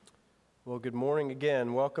Well, good morning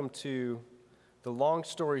again. Welcome to the Long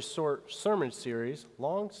Story Short Sermon Series.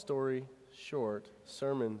 Long Story Short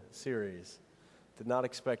Sermon Series. Did not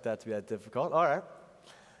expect that to be that difficult. All right.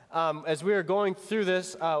 As we are going through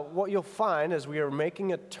this, what you'll find is we are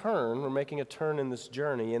making a turn. We're making a turn in this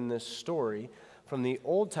journey, in this story, from the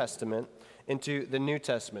Old Testament into the New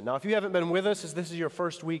Testament. Now, if you haven't been with us, as this is your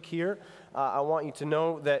first week here, I want you to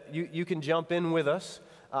know that you can jump in with us.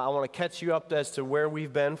 I want to catch you up as to where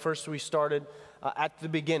we've been. First, we started at the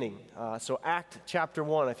beginning. So Act chapter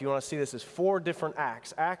 1, if you want to see this, is 4 different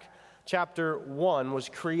acts. Act chapter 1 was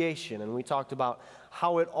creation, and we talked about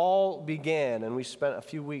how it all began, and we spent a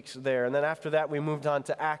few weeks there. And then after that, we moved on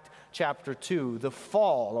to Act chapter 2, the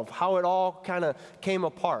fall, of how it all kind of came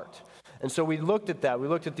apart. And so we looked at that. We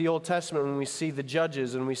looked at the Old Testament when we see the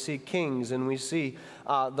judges and we see kings and we see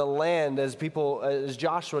the land as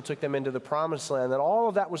Joshua took them into the promised land, that all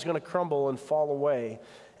of that was going to crumble and fall away.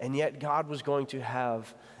 And yet God was going to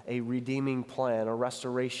have a redeeming plan, a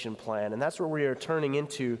restoration plan. And that's what we are turning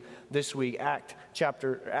into this week, Act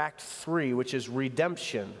 3, which is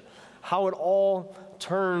redemption. How it all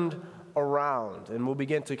turned around, and we'll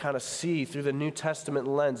begin to kind of see through the New Testament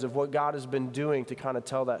lens of what God has been doing to kind of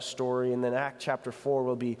tell that story. And then Act chapter 4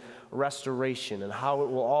 will be restoration and how it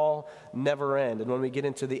will all never end. And when we get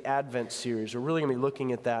into the Advent series, we're really going to be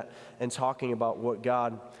looking at that and talking about what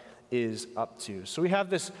God is up to. So we have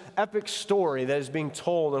this epic story that is being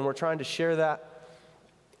told, and we're trying to share that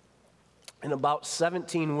in about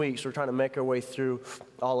 17 weeks. We're trying to make our way through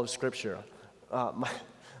all of Scripture.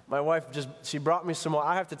 My wife she brought me some more.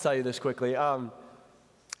 I have to tell you this quickly.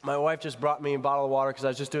 My wife just brought me a bottle of water because I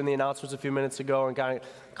was just doing the announcements a few minutes ago and kind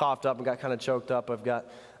of coughed up and got kind of choked up. I've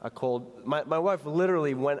got a cold. My wife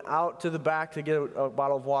literally went out to the back to get a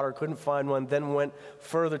bottle of water, couldn't find one, then went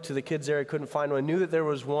further to the kids' area, couldn't find one, knew that there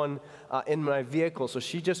was one in my vehicle. So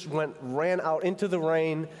she just ran out into the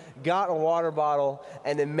rain, got a water bottle,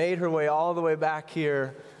 and then made her way all the way back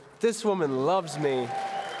here. This woman loves me.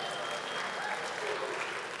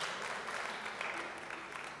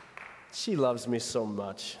 She loves me so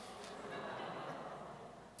much.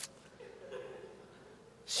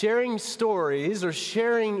 Sharing stories or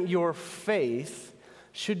sharing your faith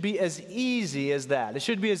should be as easy as that. It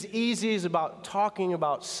should be as easy as about talking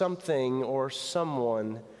about something or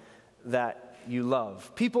someone that you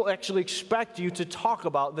love. People actually expect you to talk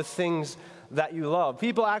about the things that you love.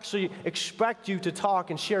 People actually expect you to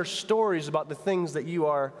talk and share stories about the things that you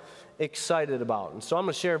are excited about. And so I'm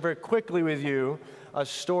going to share very quickly with you a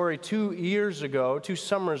story 2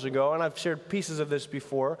 summers ago, and I've shared pieces of this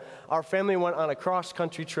before. Our family went on a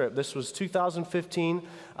cross-country trip. This was 2015.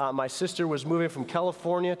 My sister was moving from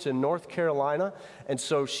California to North Carolina, and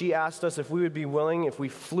so she asked us if we would be willing if we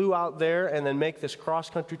flew out there and then make this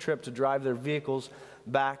cross-country trip to drive their vehicles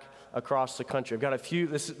back across the country. I've got a few.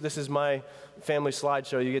 This is my family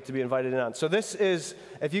slideshow you get to be invited in on. So this is,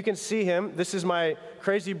 if you can see him, this is my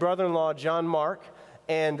crazy brother-in-law, John Mark.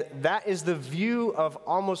 And that is the view of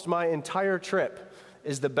almost my entire trip,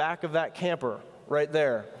 is the back of that camper right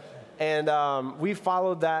there. And we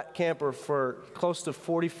followed that camper for close to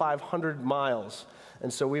 4,500 miles.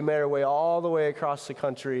 And so we made our way all the way across the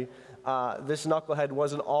country. This knucklehead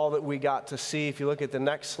wasn't all that we got to see. If you look at the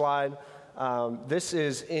next slide, this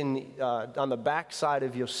is on the back side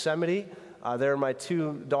of Yosemite. There are my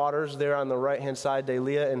 2 daughters there on the right-hand side,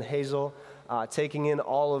 Delia and Hazel. Taking in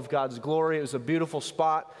all of God's glory. It was a beautiful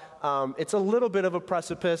spot. It's a little bit of a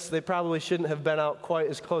precipice. They probably shouldn't have been out quite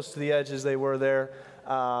as close to the edge as they were there,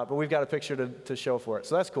 but we've got a picture to show for it,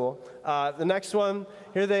 so that's cool. The next one,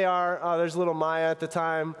 here they are. There's little Maya at the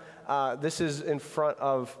time. This is in front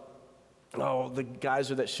of, the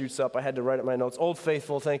geyser that shoots up. I had to write up my notes. Old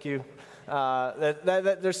Faithful, thank you.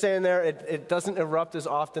 They're saying there, it doesn't erupt as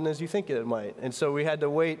often as you think it might. And so we had to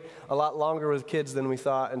wait a lot longer with kids than we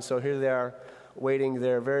thought. And so here they are waiting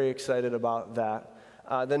there, very excited about that.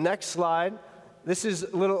 The next slide, this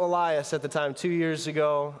is little Elias at the time, 2 years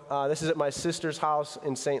ago. This is at my sister's house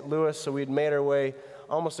in St. Louis. So we'd made our way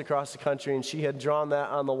almost across the country, and she had drawn that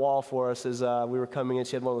on the wall for us as we were coming in.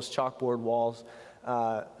 She had one of those chalkboard walls.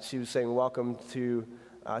 She was saying, "Welcome to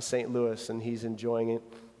St. Louis," and he's enjoying it.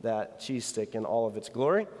 That cheese stick in all of its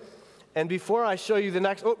glory. And before I show you the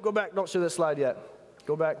next, go back, don't show this slide yet.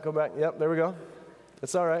 Go back, yep, there we go.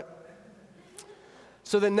 That's all right.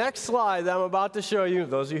 So the next slide that I'm about to show you,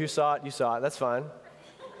 those of you who saw it, you saw it, that's fine.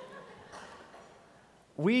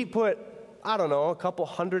 We put, a couple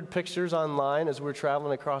hundred pictures online as we were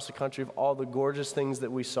traveling across the country of all the gorgeous things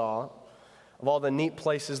that we saw, of all the neat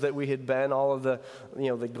places that we had been, all of the,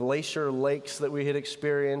 the glacier lakes that we had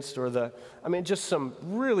experienced, or just some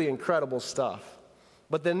really incredible stuff.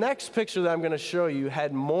 But the next picture that I'm going to show you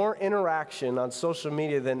had more interaction on social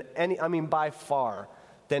media than by far,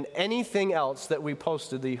 than anything else that we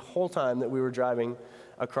posted the whole time that we were driving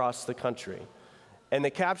across the country. And the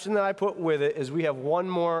caption that I put with it is, "We have one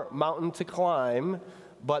more mountain to climb,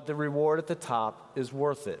 but the reward at the top is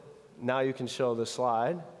worth it." Now you can show the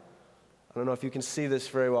slide. I don't know if you can see this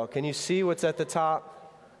very well. Can you see what's at the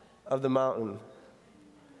top of the mountain?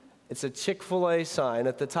 It's a Chick-fil-A sign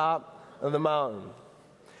at the top of the mountain.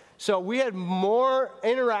 So we had more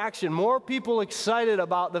interaction, more people excited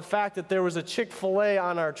about the fact that there was a Chick-fil-A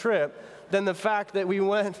on our trip than the fact that we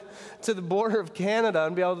went to the border of Canada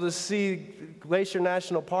and be able to see Glacier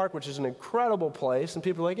National Park, which is an incredible place. And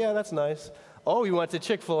people are like, "Yeah, that's nice." "Oh, you went to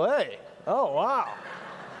Chick-fil-A? Oh, wow."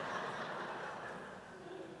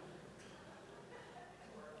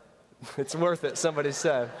 It's worth it, somebody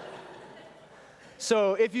said.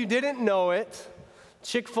 So if you didn't know it,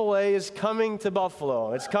 Chick-fil-A is coming to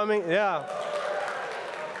Buffalo. It's coming, yeah.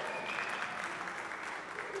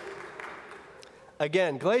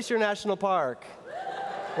 Again, Glacier National Park.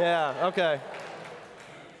 Yeah, okay.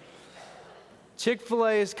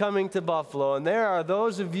 Chick-fil-A is coming to Buffalo, and there are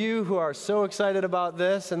those of you who are so excited about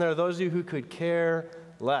this, and there are those of you who could care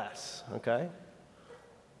less, okay?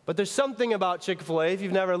 But there's something about Chick-fil-A. If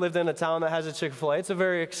you've never lived in a town that has a Chick-fil-A, it's a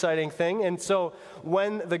very exciting thing. And so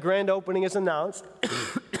when the grand opening is announced,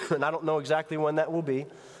 and I don't know exactly when that will be,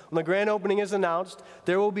 when the grand opening is announced,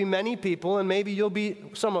 there will be many people, and maybe you'll be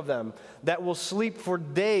some of them, that will sleep for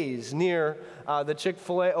days near the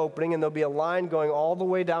Chick-fil-A opening, and there'll be a line going all the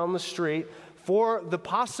way down the street for the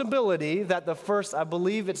possibility that the first, I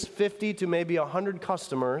believe it's 50 to maybe 100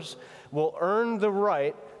 customers, will earn the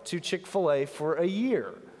right to Chick-fil-A for a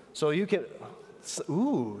year. So you can,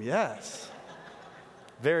 ooh, yes.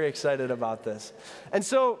 Very excited about this. And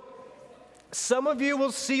so some of you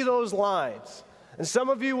will see those lines, and some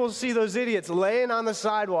of you will see those idiots laying on the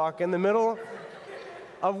sidewalk in the middle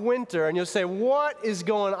of winter, and you'll say, "What is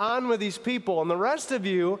going on with these people?" And the rest of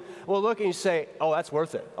you will look and you say, "Oh, that's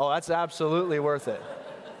worth it. Oh, that's absolutely worth it."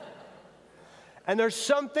 And there's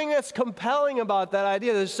something that's compelling about that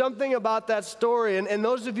idea. There's something about that story. And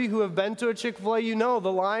those of you who have been to a Chick-fil-A, you know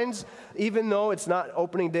the lines, even though it's not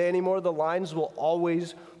opening day anymore, the lines will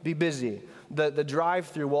always be busy. The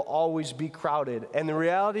drive-thru will always be crowded. And the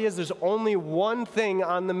reality is there's only one thing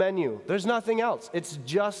on the menu. There's nothing else. It's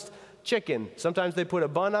just chicken. Sometimes they put a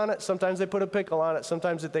bun on it. Sometimes they put a pickle on it.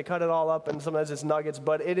 Sometimes they cut it all up, and sometimes it's nuggets.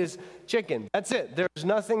 But it is chicken. That's it. There's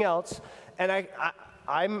nothing else. And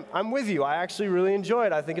I'm with you. I actually really enjoy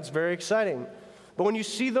it. I think it's very exciting. But when you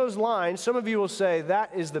see those lines, some of you will say, "That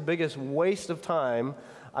is the biggest waste of time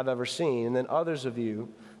I've ever seen." And then others of you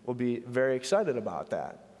will be very excited about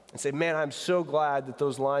that and say, "Man, I'm so glad that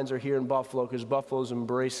those lines are here in Buffalo, because Buffalo's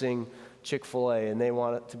embracing Chick-fil-A and they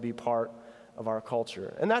want it to be part of our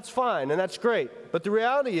culture." And that's fine and that's great. But the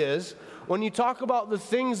reality is, when you talk about the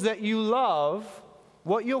things that you love,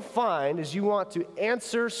 what you'll find is you want to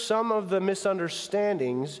answer some of the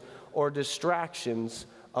misunderstandings or distractions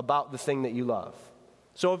about the thing that you love.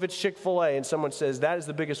 So if it's Chick-fil-A and someone says, "That is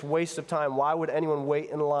the biggest waste of time, why would anyone wait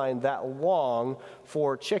in line that long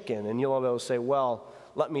for chicken?" And you'll be able to say, "Well,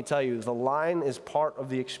 let me tell you, the line is part of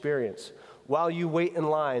the experience. While you wait in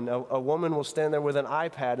line, a woman will stand there with an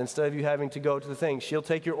iPad instead of you having to go to the thing. She'll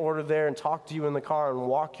take your order there and talk to you in the car and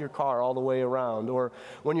walk your car all the way around. Or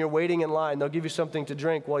when you're waiting in line, they'll give you something to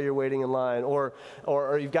drink while you're waiting in line. Or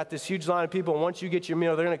you've got this huge line of people, and once you get your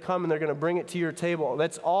meal, they're going to come and they're going to bring it to your table."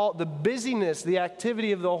 That's all. The busyness, the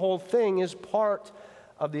activity of the whole thing is part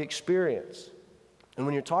of the experience. And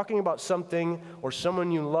when you're talking about something or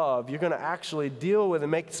someone you love, you're going to actually deal with and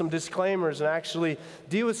make some disclaimers and actually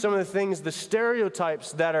deal with some of the things, the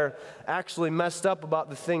stereotypes that are actually messed up about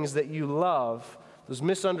the things that you love. Those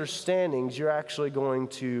misunderstandings you're actually going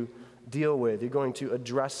to deal with. You're going to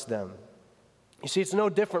address them. You see, it's no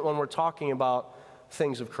different when we're talking about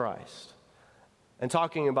things of Christ and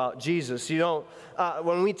talking about Jesus.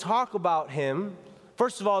 When we talk about him,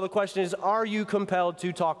 first of all, the question is, are you compelled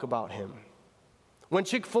to talk about him? When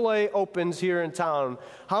Chick-fil-A opens here in town,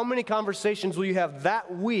 how many conversations will you have that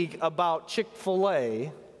week about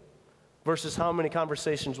Chick-fil-A versus how many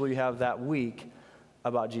conversations will you have that week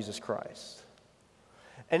about Jesus Christ?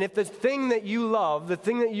 And if the thing that you love, the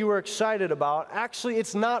thing that you are excited about, actually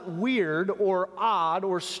it's not weird or odd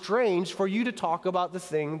or strange for you to talk about the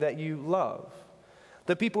thing that you love.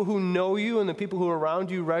 The people who know you and the people who are around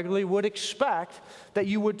you regularly would expect that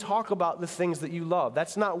you would talk about the things that you love.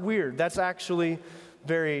 That's not weird. That's actually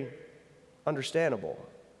very understandable.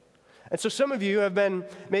 And so some of you have been,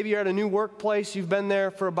 maybe you're at a new workplace, you've been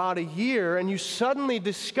there for about a year, and you suddenly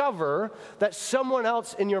discover that someone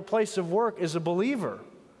else in your place of work is a believer.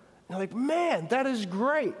 You're like, man, that is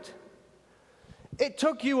great. It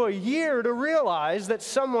took you a year to realize that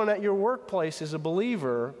someone at your workplace is a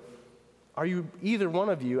believer. Are you, either one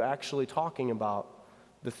of you, actually talking about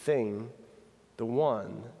the thing, the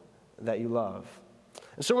one that you love?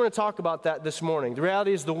 And so we're going to talk about that this morning. The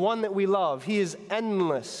reality is the one that we love, he is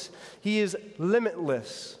endless. He is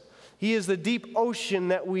limitless. He is the deep ocean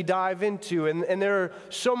that we dive into. And there are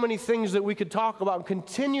so many things that we could talk about and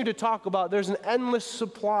continue to talk about. There's an endless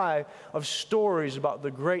supply of stories about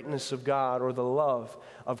the greatness of God or the love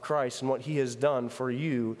of Christ and what he has done for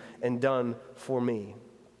you and done for me.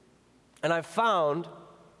 And I've found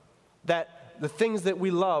that the things that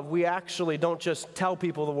we love, we actually don't just tell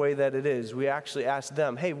people the way that it is. We actually ask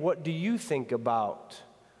them, hey, what do you think about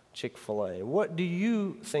Chick-fil-A? What do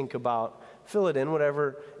you think about, fill it in,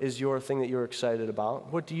 whatever is your thing that you're excited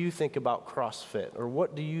about. What do you think about CrossFit? Or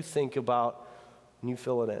what do you think about, and you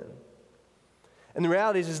fill it in. And the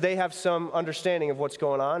reality is they have some understanding of what's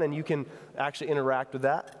going on, and you can actually interact with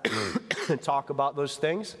that and talk about those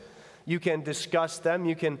things. You can discuss them.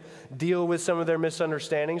 You can deal with some of their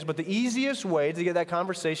misunderstandings. But the easiest way to get that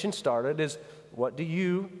conversation started is, what do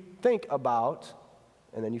you think about?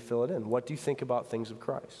 And then you fill it in. What do you think about things of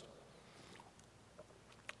Christ?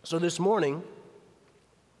 So this morning,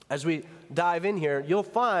 as we dive in here, you'll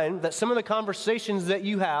find that some of the conversations that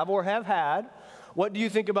you have or have had, what do you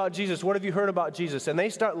think about Jesus? What have you heard about Jesus? And they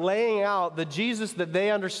start laying out the Jesus that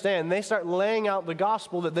they understand. They start laying out the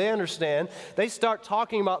gospel that they understand. They start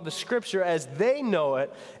talking about the scripture as they know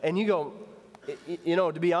it. And you go, you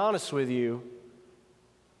know, to be honest with you,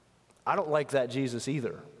 I don't like that Jesus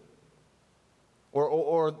either.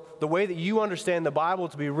 Or the way that you understand the Bible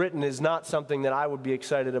to be written is not something that I would be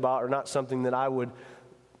excited about or not something that I would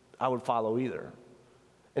follow either.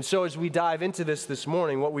 And so as we dive into this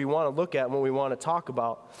morning, what we want to look at and what we want to talk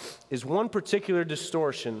about is one particular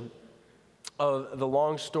distortion of the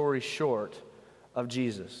long story short of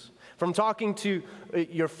Jesus. From talking to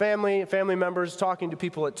your family members, talking to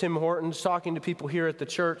people at Tim Hortons, talking to people here at the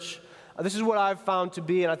church, this is what I've found to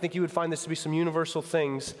be, and I think you would find this to be some universal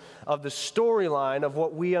things of the storyline of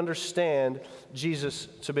what we understand Jesus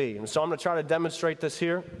to be. And so I'm going to try to demonstrate this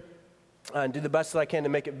here and do the best that I can to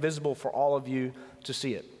make it visible for all of you to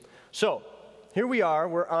see it. So, here we are.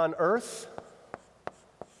 We're on earth.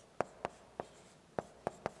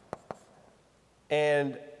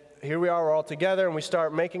 And here we are. We're all together, and we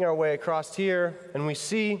start making our way across here, and we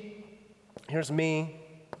see, here's me.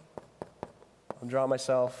 I'll draw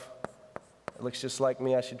myself. It looks just like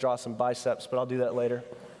me. I should draw some biceps, but I'll do that later.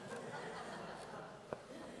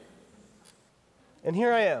 And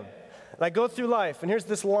here I am. And I go through life, and here's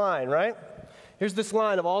this line, right? Here's this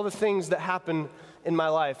line of all the things that happen in my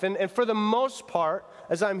life. And for the most part,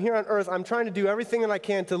 as I'm here on earth, I'm trying to do everything that I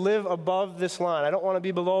can to live above this line. I don't want to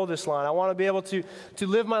be below this line. I want to be able to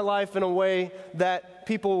live my life in a way that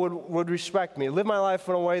people would respect me. Live my life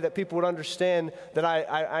in a way that people would understand that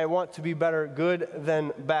I want to be better good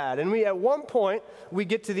than bad. And at one point, we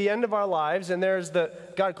get to the end of our lives, and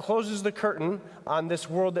God closes the curtain on this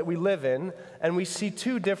world that we live in, and we see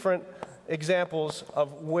two different examples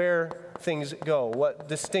of where things go, what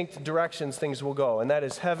distinct directions things will go, and that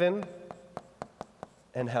is heaven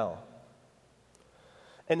and hell.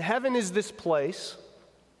 And heaven is this place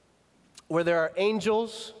where there are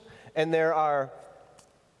angels and there are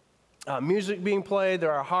music being played,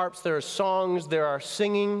 there are harps, there are songs, there are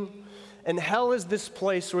singing. And hell is this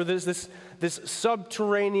place where there's this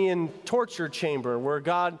subterranean torture chamber where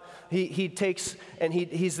God, he takes, and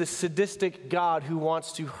he's this sadistic God who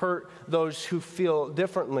wants to hurt those who feel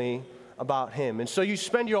differently about him. And so you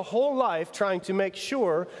spend your whole life trying to make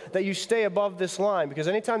sure that you stay above this line, because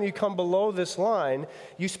anytime you come below this line,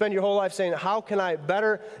 you spend your whole life saying, how can I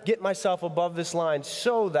better get myself above this line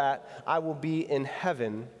so that I will be in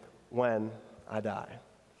heaven when I die?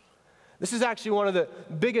 This is actually one of the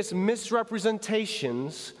biggest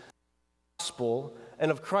misrepresentations of the gospel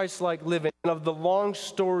and of Christ-like living, and of the long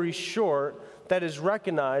story short that is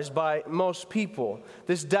recognized by most people.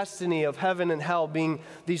 This destiny of heaven and hell being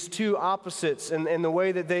these two opposites and the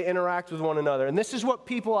way that they interact with one another. And this is what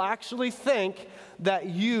people actually think that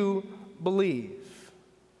you believe.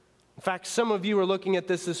 In fact, some of you are looking at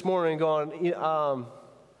this morning going,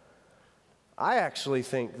 I actually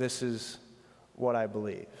think this is what I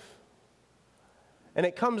believe. And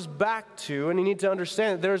it comes back to, and you need to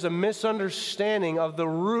understand that there's a misunderstanding of the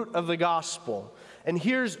root of the gospel. And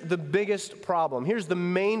here's the biggest problem. Here's the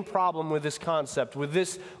main problem with this concept, with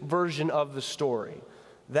this version of the story.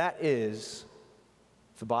 That is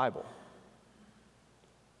the Bible.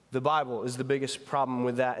 The Bible is the biggest problem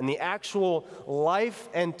with that. And the actual life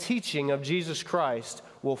and teaching of Jesus Christ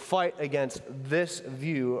will fight against this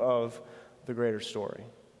view of the greater story.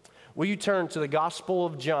 Will you turn to the Gospel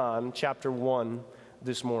of John, chapter 1,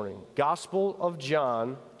 this morning? Gospel of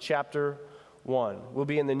John, chapter 1. We'll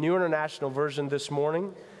be in the New International Version this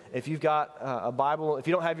morning. If you've got a Bible, if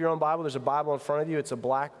you don't have your own Bible, there's a Bible in front of you. It's a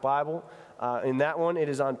black Bible. In that one, it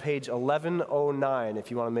is on page 1109,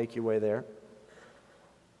 if you want to make your way there.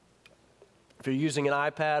 If you're using an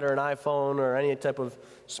iPad or an iPhone or any type of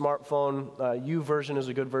smartphone, YouVersion is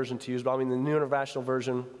a good version to use, but I mean the New International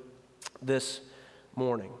Version this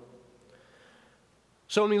morning.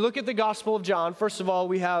 So when we look at the Gospel of John, first of all,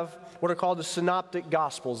 we have what are called the Synoptic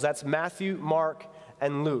Gospels. That's Matthew, Mark,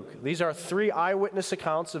 and Luke. These are 3 eyewitness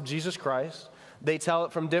accounts of Jesus Christ. They tell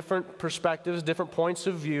it from different perspectives, different points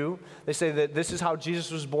of view. They say that this is how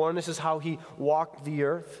Jesus was born, this is how he walked the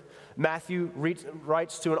earth. Matthew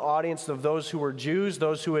writes to an audience of those who were Jews,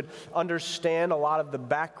 those who would understand a lot of the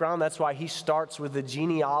background. That's why he starts with the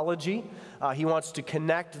genealogy. He wants to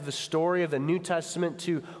connect the story of the New Testament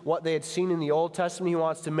to what they had seen in the Old Testament. He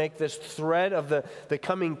wants to make this thread of the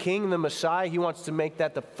coming king, the Messiah. He wants to make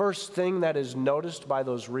that the first thing that is noticed by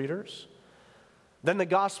those readers. Then the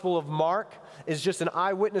Gospel of Mark is just an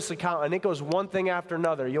eyewitness account, and it goes one thing after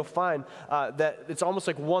another. You'll find that it's almost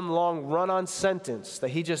like one long run-on sentence that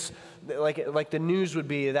he just, like the news would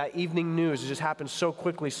be, that evening news. It just happens so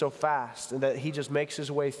quickly, so fast, and that he just makes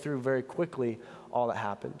his way through very quickly all that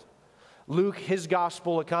happened. Luke, his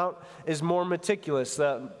Gospel account, is more meticulous.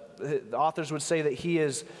 The authors would say that he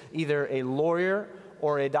is either a lawyer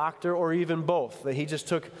or a doctor, or even both. That he just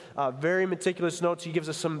took very meticulous notes. He gives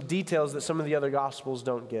us some details that some of the other Gospels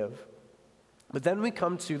don't give. But then we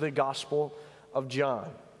come to the Gospel of John.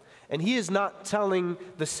 And he is not telling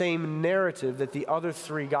the same narrative that the other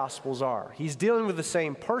 3 Gospels are. He's dealing with the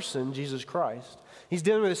same person, Jesus Christ. He's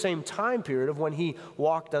dealing with the same time period of when he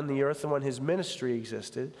walked on the earth and when his ministry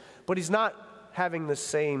existed. But he's not having the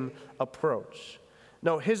same approach.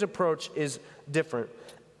 No, his approach is different.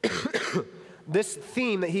 This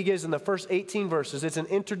theme that he gives in the first 18 verses, it's an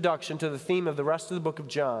introduction to the theme of the rest of the book of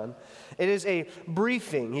John. It is a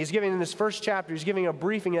briefing. He's giving in this first chapter, he's giving a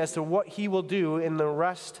briefing as to what he will do in the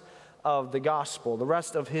rest of the gospel, the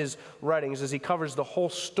rest of his writings, as he covers the whole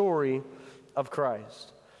story of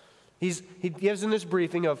Christ. He gives in this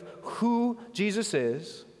briefing of who Jesus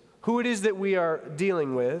is, who it is that we are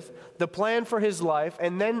dealing with, the plan for his life,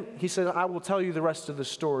 and then he says, I will tell you the rest of the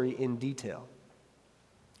story in detail.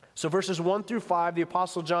 So verses 1 through 5, the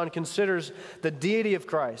Apostle John considers the deity of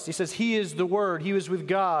Christ. He says, he is the Word. He was with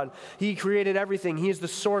God. He created everything. He is the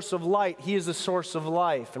source of light. He is the source of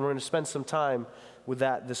life. And we're going to spend some time with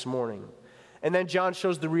that this morning. And then John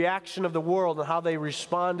shows the reaction of the world and how they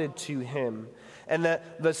responded to him. And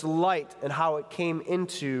that this light and how it came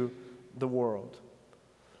into the world.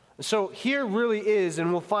 So here really is,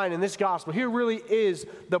 and we'll find in this gospel, here really is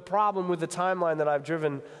the problem with the timeline that I've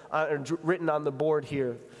written on the board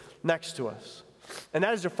here next to us. And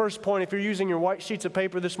that is your first point. If you're using your white sheets of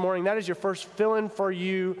paper this morning, that is your first fill-in for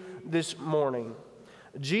you this morning.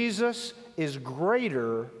 Jesus is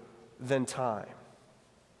greater than time.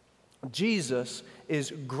 Jesus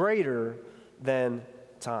is greater than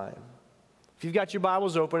time. If you've got your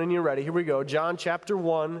Bibles open and you're ready, here we go. John chapter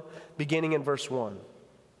 1, beginning in verse 1.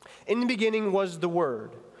 In the beginning was the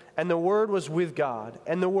Word, and the Word was with God,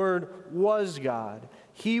 and the Word was God.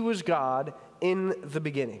 He was God in the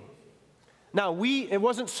beginning. Now, it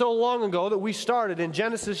wasn't so long ago that we started in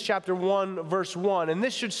Genesis chapter 1, verse 1, and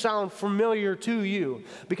this should sound familiar to you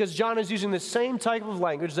because John is using the same type of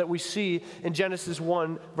language that we see in Genesis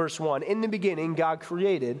 1, verse 1. In the beginning, God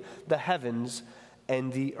created the heavens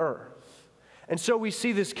and the earth. And so we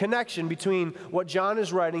see this connection between what John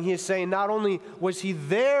is writing. He is saying not only was he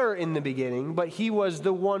there in the beginning, but he was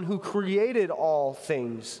the one who created all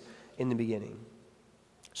things in the beginning.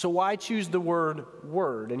 So why choose the word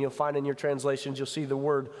word? And you'll find in your translations, you'll see the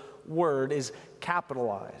word word is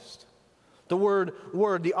capitalized. The word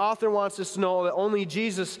word, the author wants us to know that only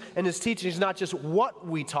Jesus and his teaching is not just what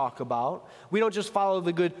we talk about. We don't just follow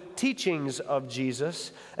the good teachings of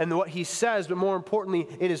Jesus and what he says, but more importantly,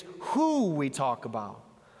 it is who we talk about.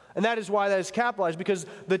 And that is why that is capitalized, because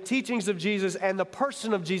the teachings of Jesus and the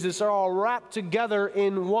person of Jesus are all wrapped together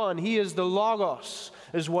in one. He is the Logos,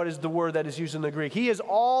 is what is the word that is used in the Greek. He is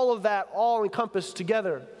all of that, all encompassed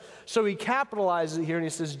together. So he capitalizes it here and he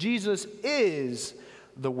says, Jesus is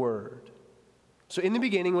the Word. So in the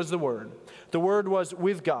beginning was the Word. The Word was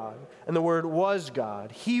with God, and the Word was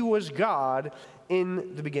God. He was God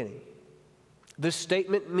in the beginning. This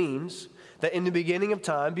statement means that in the beginning of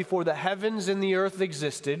time, before the heavens and the earth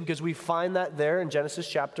existed, because we find that there in Genesis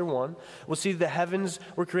chapter 1, we'll see the heavens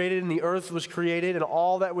were created and the earth was created and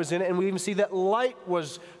all that was in it, and we even see that light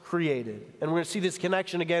was created. And we're going to see this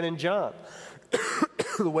connection again in John,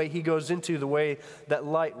 the way he goes into the way that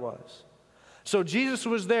light was. So Jesus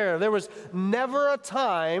was there. There was never a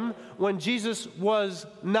time when Jesus was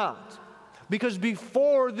not, because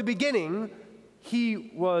before the beginning,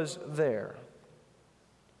 he was there.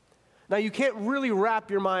 Now, you can't really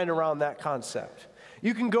wrap your mind around that concept.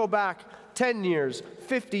 You can go back 10 years,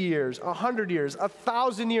 50 years, 100 years,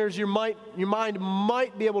 1,000 years, your mind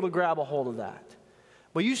might be able to grab a hold of that.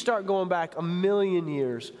 But you start going back 1,000,000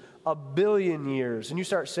 years, 1,000,000,000 years, and you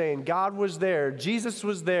start saying, God was there, Jesus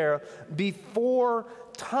was there before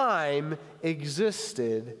time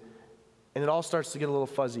existed, and it all starts to get a little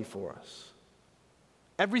fuzzy for us.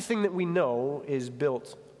 Everything that we know is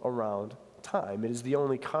built around time. It is the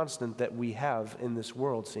only constant that we have in this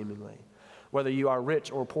world, seemingly. Whether you are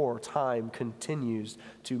rich or poor, time continues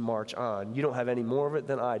to march on. You don't have any more of it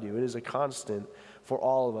than I do. It is a constant for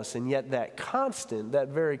all of us. And yet that constant, that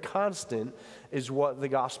very constant, is what the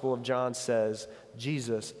Gospel of John says.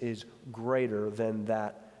 Jesus is greater than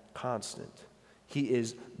that constant. He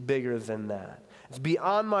is bigger than that. It's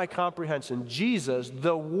beyond my comprehension. Jesus,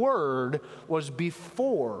 the Word, was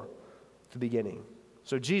before the beginning.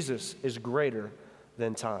 So Jesus is greater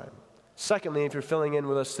than time. Secondly, if you're filling in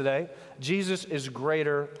with us today, Jesus is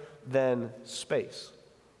greater than space.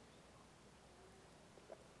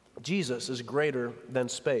 Jesus is greater than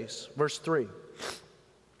space. Verse 3.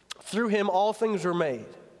 Through him all things were made.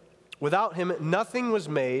 Without him nothing was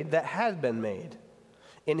made that had been made.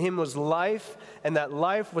 In him was life, and that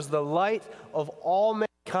life was the light of all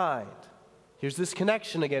mankind. Here's this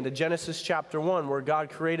connection again to Genesis chapter 1, where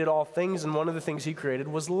God created all things, and one of the things he created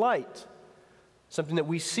was light. Something that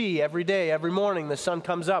we see every day, every morning. The sun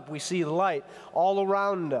comes up, we see light all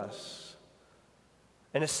around us.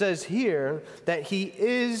 And it says here that he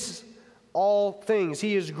is all things.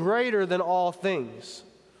 He is greater than all things.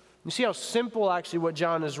 You see how simple actually what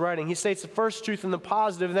John is writing. He states the first truth in the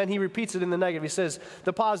positive, and then he repeats it in the negative. He says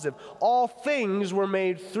the positive, all things were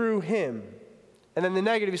made through him. And then the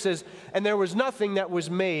negative, he says, and there was nothing that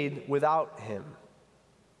was made without him.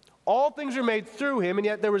 All things were made through him, and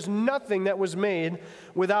yet there was nothing that was made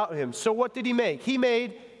without him. So what did he make? He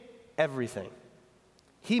made everything.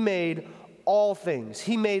 He made all things.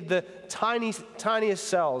 He made the tiniest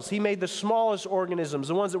cells. He made the smallest organisms,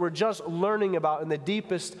 the ones that we're just learning about in the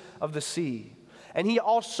deepest of the sea. And he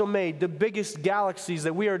also made the biggest galaxies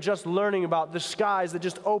that we are just learning about, the skies that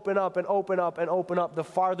just open up and open up and open up. The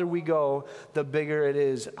farther we go, the bigger it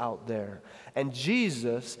is out there. And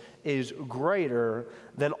Jesus is greater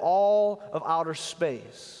than all of outer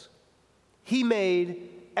space. He made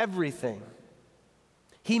everything.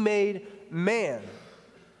 He made man.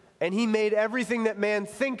 And he made everything that man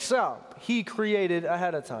thinks up. He created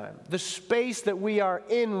ahead of time. The space that we are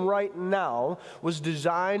in right now was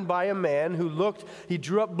designed by a man who he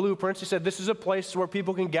drew up blueprints. He said, this is a place where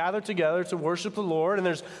people can gather together to worship the Lord, and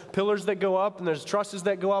there's pillars that go up, and there's trusses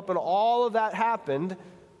that go up, and all of that happened,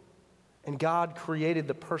 and God created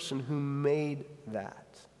the person who made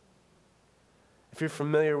that. If you're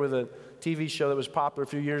familiar with a TV show that was popular a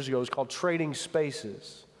few years ago, it was called Trading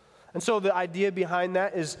Spaces. And so the idea behind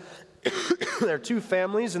that is there are two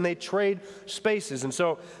families and they trade spaces. And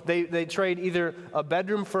so they trade either a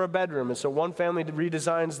bedroom for a bedroom. And so one family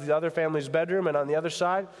redesigns the other family's bedroom, and on the other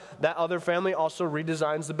side, that other family also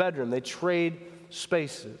redesigns the bedroom. They trade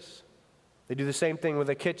spaces. They do the same thing with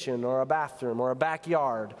a kitchen or a bathroom or a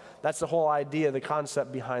backyard. That's the whole idea, the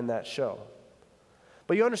concept behind that show.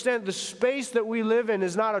 But you understand, the space that we live in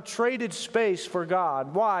is not a traded space for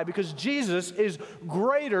God. Why? Because Jesus is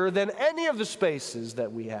greater than any of the spaces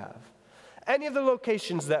that we have, any of the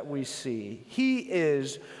locations that we see. He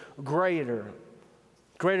is greater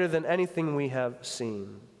than anything we have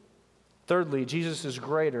seen. Thirdly, Jesus is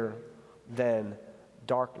greater than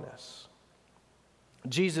darkness.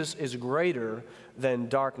 Jesus is greater than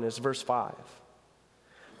darkness. Verse 5.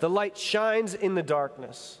 The light shines in the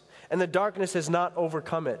darkness, and the darkness has not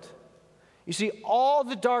overcome it. You see, all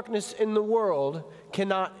the darkness in the world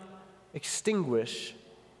cannot extinguish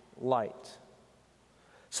light.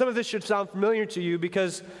 Some of this should sound familiar to you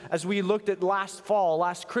because as we looked at last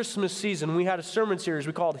Christmas season, we had a sermon series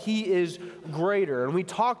we called He is Greater. And we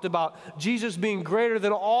talked about Jesus being greater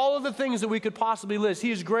than all of the things that we could possibly list.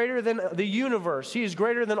 He is greater than the universe. He is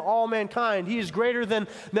greater than all mankind. He is greater than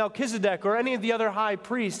Melchizedek or any of the other high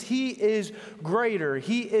priests. He is greater.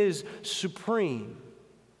 He is supreme.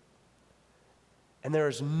 And there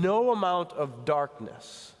is no amount of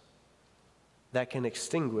darkness that can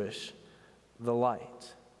extinguish the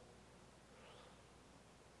light.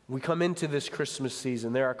 We come into this Christmas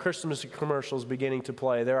season. There are Christmas commercials beginning to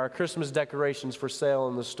play. There are Christmas decorations for sale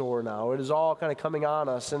in the store now. It is all kind of coming on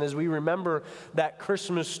us. And as we remember that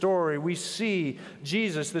Christmas story, we see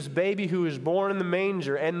Jesus, this baby who is born in the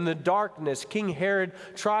manger, and in the darkness, King Herod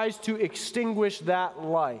tries to extinguish that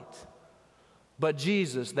light. But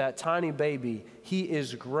Jesus, that tiny baby, he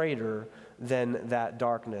is greater than that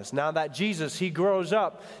darkness. Now that Jesus, he grows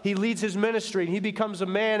up, he leads his ministry, and he becomes a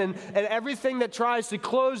man, and everything that tries to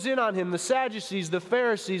close in on him, the Sadducees, the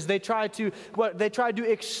Pharisees, they try to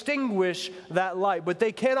extinguish that light, but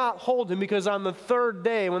they cannot hold him, because on the third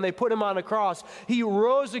day, when they put him on a cross, he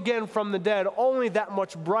rose again from the dead, only that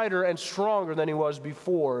much brighter and stronger than he was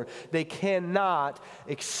before. They cannot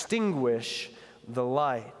extinguish the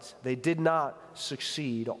light. They did not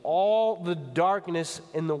succeed. All the darkness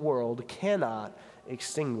in the world cannot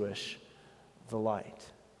extinguish the light.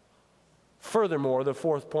 Furthermore, the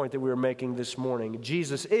fourth point that we were making this morning,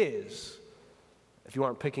 Jesus is, if you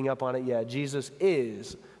aren't picking up on it yet, Jesus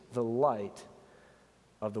is the light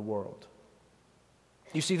of the world.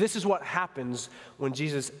 You see, this is what happens when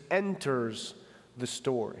Jesus enters the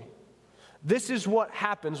story. This is what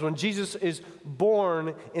happens when Jesus is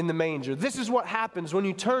born in the manger. This is what happens when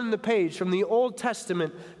you turn the page from the Old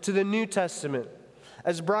Testament to the New Testament.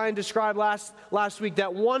 As Brian described last week,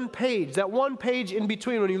 that one page in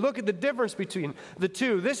between, when you look at the difference between the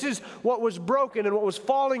two, this is what was broken and what was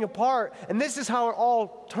falling apart. And this is how it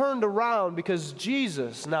all turned around, because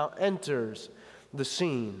Jesus now enters the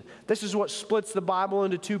scene. This is what splits the Bible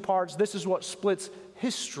into two parts. This is what splits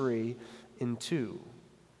history in two.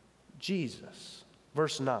 Jesus.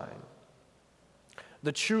 Verse 9.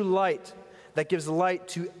 The true light that gives light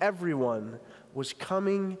to everyone was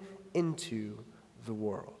coming into the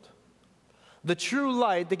world. The true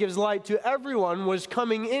light that gives light to everyone was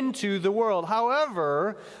coming into the world.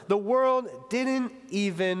 However, the world didn't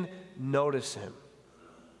even notice him.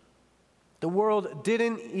 The world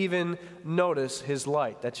didn't even notice his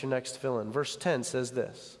light. That's your next fill-in. Verse 10 says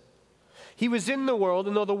this. He was in the world,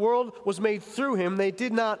 and though the world was made through him, they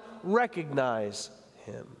did not recognize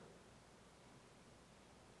him.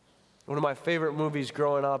 One of my favorite movies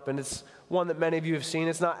growing up, and it's one that many of you have seen.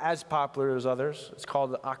 It's not as popular as others. It's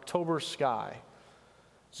called October Sky.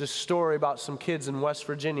 It's a story about some kids in West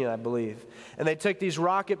Virginia, I believe. And they took these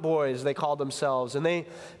rocket boys, they called themselves, and they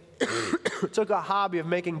took a hobby of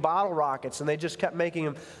making bottle rockets, and they just kept making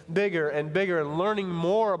them bigger and bigger and learning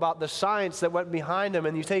more about the science that went behind them.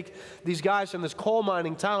 And you take these guys from this coal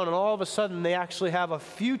mining town, and all of a sudden they actually have a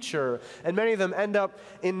future, and many of them end up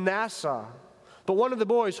in NASA. But one of the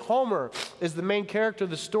boys, Homer, is the main character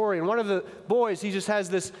of the story, and one of the boys, he just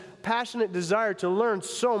has this passionate desire to learn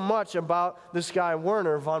so much about this guy,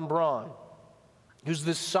 Wernher von Braun, who's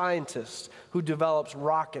this scientist who develops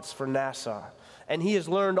rockets for NASA. And he has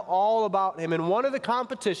learned all about him. And one of the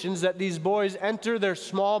competitions that these boys enter their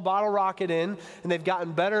small bottle rocket in, and they've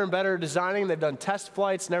gotten better and better at designing, they've done test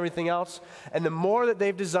flights and everything else, and the more that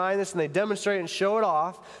they've designed this and they demonstrate and show it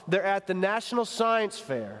off, they're at the National Science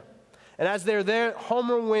Fair. And as they're there,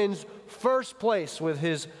 Homer wins first place with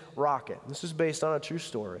his rocket. This is based on a true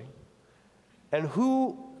story. And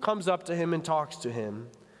who comes up to him and talks to him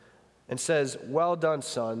and says, "Well done,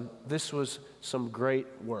 son, this was some great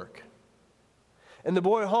work." And the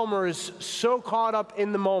boy Homer is so caught up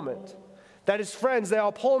in the moment that his friends, they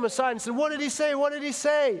all pull him aside and said, "What did he say? What did he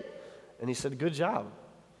say?" And he said, "Good job."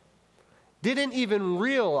 Didn't even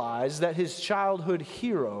realize that his childhood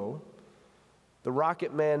hero, the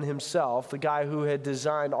rocket man himself, the guy who had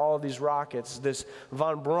designed all of these rockets, this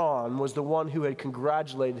von Braun, was the one who had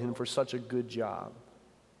congratulated him for such a good job.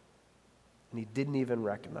 And he didn't even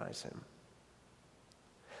recognize him.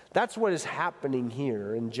 That's what is happening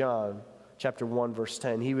here in John chapter 1, verse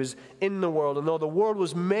 10. He was in the world, and though the world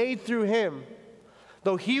was made through him,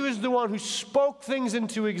 though he was the one who spoke things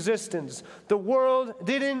into existence, the world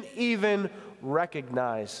didn't even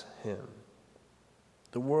recognize him.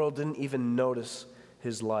 The world didn't even notice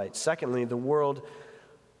his light. Secondly, the world,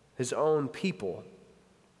 his own people,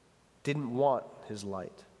 didn't want his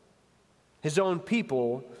light. His own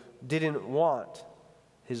people didn't want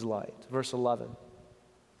his light. Verse 11.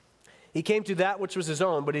 He came to that which was his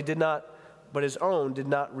own, but his own did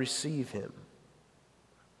not receive him.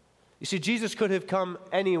 You see, Jesus could have come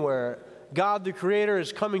anywhere. God, the Creator,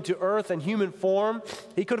 is coming to earth in human form.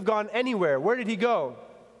 He could have gone anywhere. Where did he go?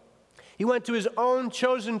 He went to his own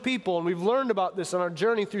chosen people, and we've learned about this on our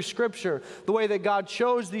journey through Scripture, the way that God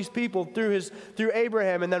chose these people through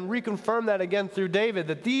Abraham, and then reconfirmed that again through David,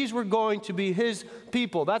 that these were going to be his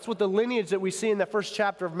people. That's what the lineage that we see in the first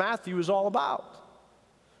chapter of Matthew is all about.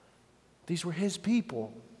 These were his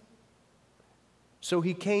people. So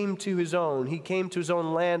he came to his own. He came to his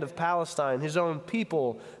own land of Palestine, his own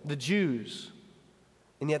people, the Jews,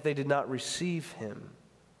 and yet they did not receive him.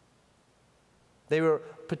 They were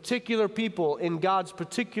particular people in God's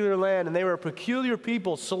particular land, and they were a peculiar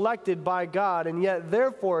people selected by God, and yet,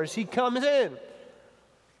 therefore, as he comes in,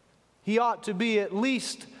 he ought to be at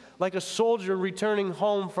least like a soldier returning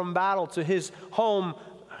home from battle to his home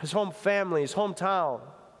family, his hometown.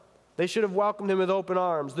 They should have welcomed him with open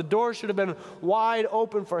arms. The door should have been wide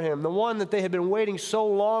open for him, the one that they had been waiting so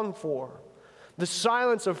long for. The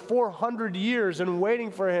silence of 400 years and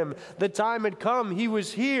waiting for him. The time had come. He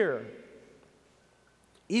was here.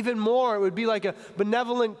 Even more, it would be like a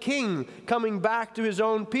benevolent king coming back to his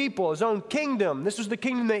own people, his own kingdom. This was the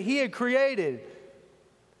kingdom that he had created.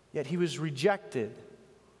 Yet he was rejected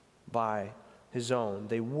by his own.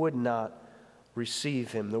 They would not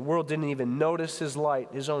receive him. The world didn't even notice his light.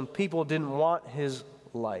 His own people didn't want his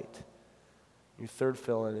light. Your third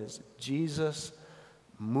fill-in is Jesus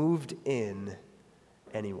moved in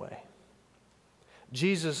anyway.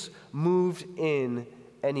 Jesus moved in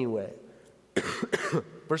anyway.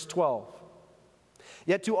 Verse 12.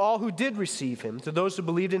 Yet to all who did receive him, to those who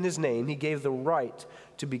believed in his name, he gave the right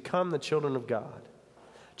to become the children of God.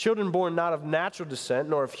 Children born not of natural descent,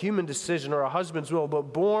 nor of human decision or a husband's will,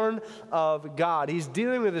 but born of God. He's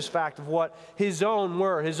dealing with this fact of what his own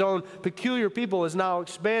were. His own peculiar people is now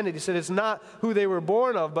expanded. He said it's not who they were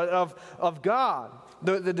born of, but of God,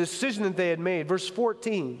 the decision that they had made. Verse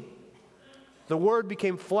 14. The Word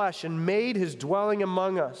became flesh and made his dwelling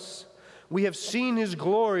among us. We have seen his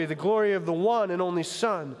glory, the glory of the one and only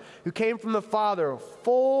Son, who came from the Father,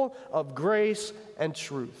 full of grace and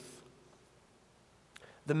truth.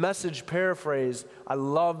 The Message paraphrase, I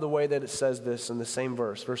love the way that it says this in the same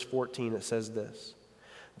verse. Verse 14, it says this.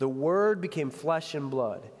 The Word became flesh and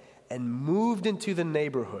blood and moved into the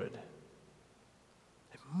neighborhood.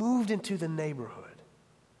 It moved into the neighborhood.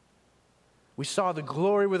 We saw the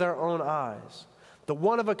glory with our own eyes. The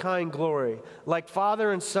one-of-a-kind glory, like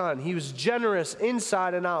Father and Son. He was generous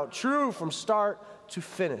inside and out, true from start to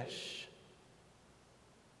finish.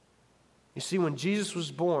 You see, when Jesus was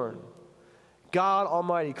born, God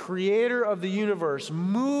Almighty, creator of the universe,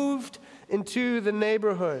 moved into the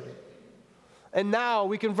neighborhood. And now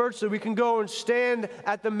we can go and stand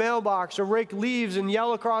at the mailbox or rake leaves and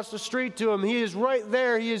yell across the street to him. He is right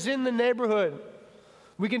there. He is in the neighborhood.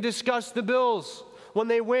 We can discuss the Bills when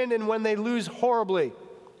they win and when they lose horribly.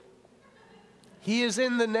 He is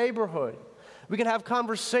in the neighborhood. We can have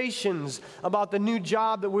conversations about the new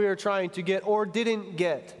job that we are trying to get or didn't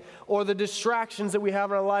get, or the distractions that we have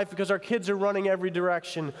in our life because our kids are running every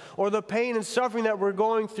direction, or the pain and suffering that we're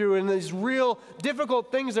going through and these real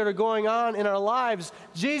difficult things that are going on in our lives.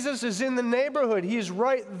 Jesus is in the neighborhood. He is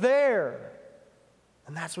right there.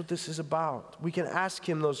 And that's what this is about. We can ask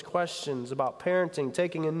him those questions about parenting,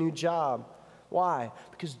 taking a new job. Why?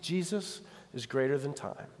 Because Jesus is greater than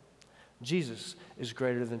time. Jesus is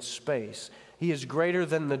greater than space. He is greater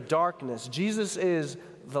than the darkness. Jesus is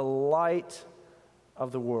the light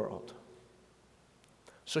of the world.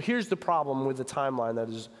 So here's the problem with the timeline that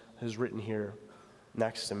is written here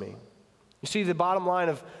next to me. You see, the bottom line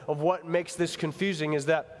of what makes this confusing is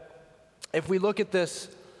that if we look at this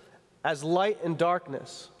as light and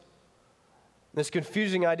darkness, this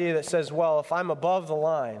confusing idea that says, well, if I'm above the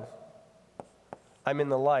line, I'm in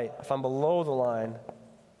the light. If I'm below the line,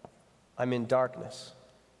 I'm in darkness.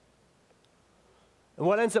 And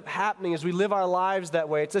what ends up happening is we live our lives that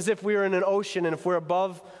way. It's as if we are in an ocean, and if we're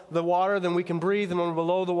above the water, then we can breathe, and when we're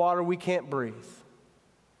below the water, we can't breathe.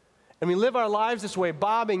 And we live our lives this way,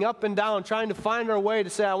 bobbing up and down, trying to find our way to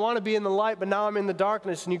say, I want to be in the light, but now I'm in the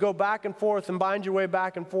darkness. And you go back and forth and bind your way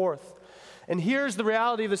back and forth. And here's the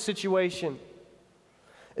reality of the situation,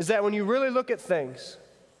 is that when you really look at things,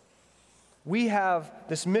 we have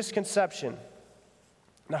this misconception,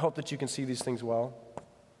 and I hope that you can see these things well.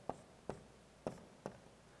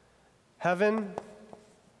 Heaven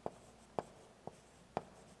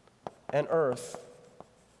and earth,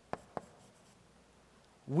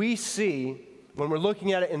 we see, when we're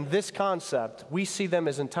looking at it in this concept, we see them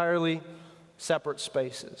as entirely separate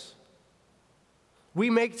spaces. We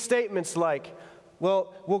make statements like,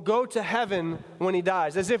 well, we'll go to heaven when he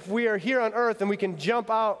dies, as if we are here on earth and we can jump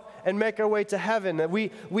out and make our way to heaven. That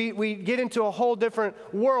we get into a whole different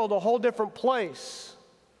world, a whole different place.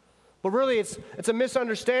 But really, it's a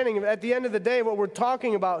misunderstanding. At the end of the day, what we're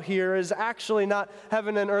talking about here is actually not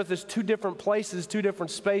heaven and earth as two different places, two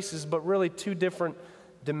different spaces, but really two different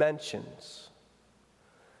dimensions.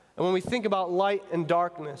 And when we think about light and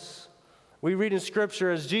darkness, we read in Scripture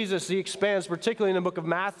as Jesus, he expands, particularly in the book of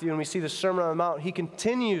Matthew, and we see the Sermon on the Mount, he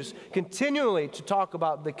continues continually to talk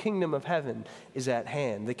about the kingdom of heaven is at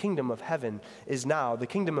hand. The kingdom of heaven is now. The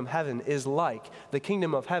kingdom of heaven is like. The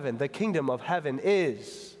kingdom of heaven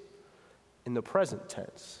is in the present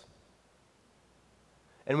tense.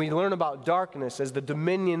 And we learn about darkness as the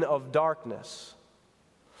dominion of darkness.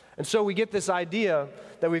 And so we get this idea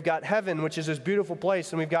that we've got heaven, which is this beautiful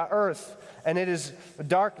place, and we've got earth, and it is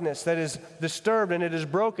darkness that is disturbed and it is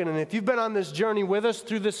broken. And if you've been on this journey with us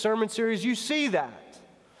through this sermon series, you see that.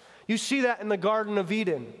 You see that in the Garden of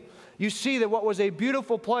Eden. You see that what was a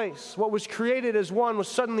beautiful place, what was created as one, was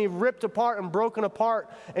suddenly ripped apart and broken apart.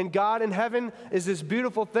 And God in heaven is this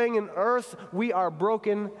beautiful thing. In earth, we are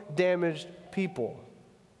broken, damaged people.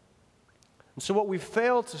 And so what we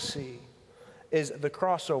fail to see is the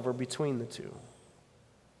crossover between the two.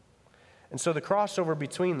 And so the crossover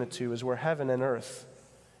between the two is where heaven and earth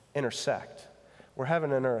intersect, where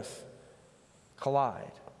heaven and earth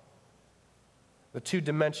collide. The two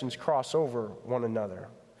dimensions cross over one another.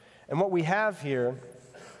 And what we have here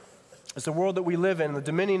is the world that we live in, the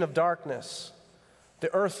dominion of darkness.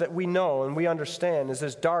 The earth that we know and we understand is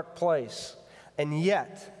this dark place. And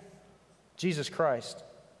yet, Jesus Christ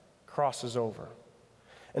crosses over.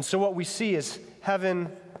 And so what we see is heaven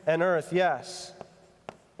and earth, yes.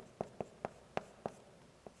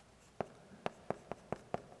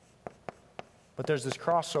 But there's this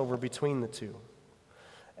crossover between the two.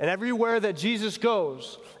 And everywhere that Jesus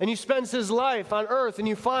goes, and he spends his life on earth, and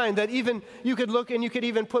you find that even you could look and you could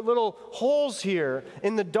even put little holes here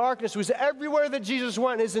in the darkness. It was everywhere that Jesus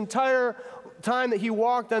went, his entire time that he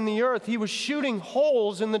walked on the earth, he was shooting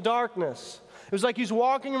holes in the darkness. It was like he was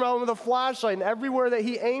walking around with a flashlight, and everywhere that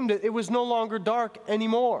he aimed it, it was no longer dark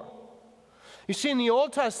anymore. You see, in the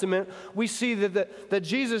Old Testament, we see that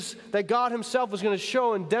Jesus, that God himself was going to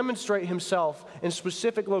show and demonstrate himself in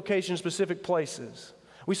specific locations, specific places.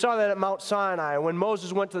 We saw that at Mount Sinai. When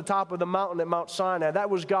Moses went to the top of the mountain at Mount Sinai, that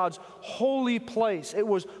was God's holy place. It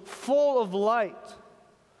was full of light.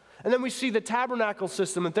 And then we see the tabernacle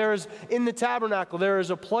system, that there is, in the tabernacle, there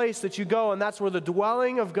is a place that you go, and that's where the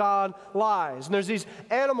dwelling of God lies. And there's these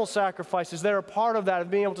animal sacrifices that are part of that,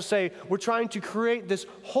 of being able to say, we're trying to create this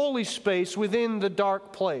holy space within the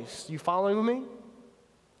dark place. You following me?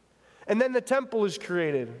 And then the temple is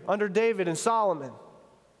created under David and Solomon.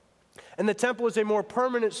 And the temple is a more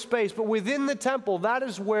permanent space, but within the temple, that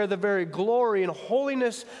is where the very glory and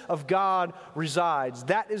holiness of God resides.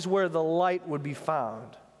 That is where the light would be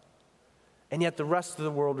found. And yet the rest of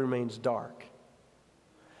the world remains dark.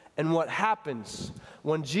 And what happens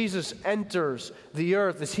when Jesus enters the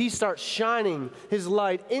earth is he starts shining his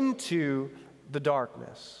light into the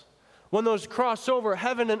darkness. When those cross over,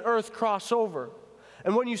 heaven and earth cross over.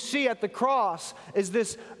 And what you see at the cross is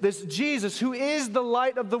this Jesus, who is the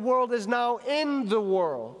light of the world, is now in the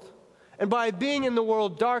world. And by being in the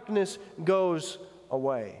world, darkness goes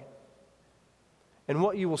away. And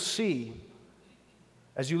what you will see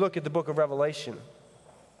as you look at the book of Revelation,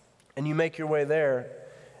 and you make your way there,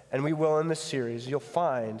 and we will in this series, you'll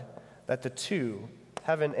find that the two,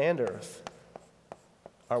 heaven and earth,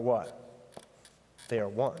 are what? They are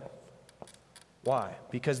one. Why?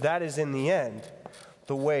 Because that is in the end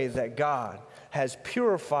the way that God has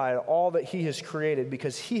purified all that he has created,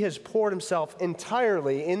 because he has poured himself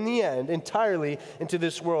entirely, in the end, entirely into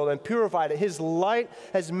this world and purified it. His light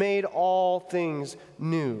has made all things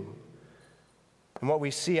new. And what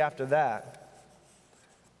we see after that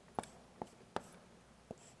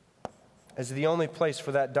is the only place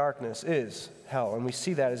for that darkness is hell. And we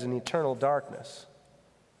see that as an eternal darkness.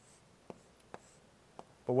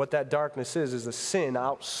 But what that darkness is a sin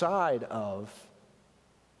outside of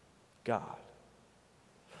God.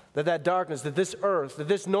 That darkness, that this earth, that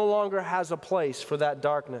this no longer has a place for that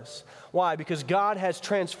darkness. Why? Because God has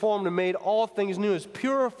transformed and made all things new, has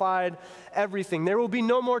purified everything. There will be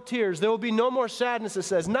no more tears. There will be no more sadness, it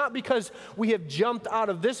says. Not because we have jumped out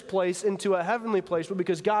of this place into a heavenly place, but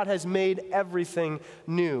because God has made everything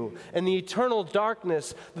new. And the eternal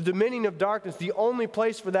darkness, the dominion of darkness, the only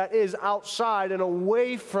place for that is outside and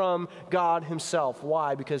away from God himself.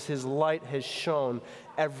 Why? Because his light has shone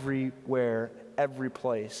everywhere, every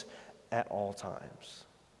place, at all times.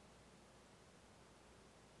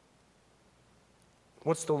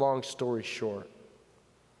 What's the long story short?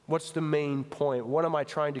 What's the main point? What am I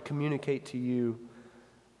trying to communicate to you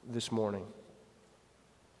this morning?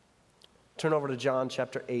 Turn over to John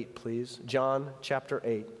chapter 8, please. John chapter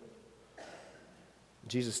 8.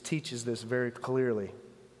 Jesus teaches this very clearly.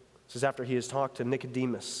 This is after he has talked to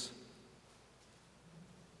Nicodemus.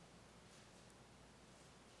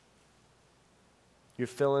 Your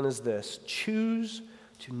fill-in is this: choose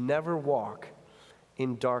to never walk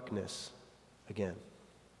in darkness again.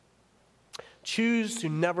 Choose to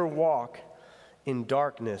never walk in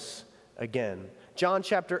darkness again. John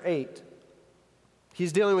chapter 8.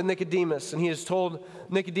 He's dealing with Nicodemus, and he has told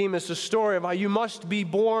Nicodemus a story of how you must be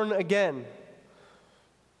born again.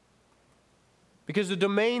 Because the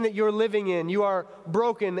domain that you're living in, you are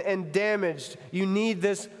broken and damaged. You need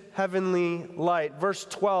this heavenly light. Verse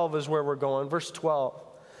 12 is where we're going. Verse 12.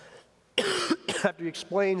 After he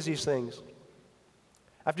explains these things.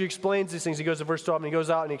 After he explains these things, he goes to verse 12, and he goes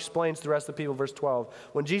out and he explains to the rest of the people. Verse 12.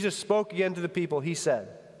 When Jesus spoke again to the people, he said,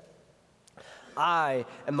 I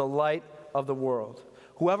am the light of the world.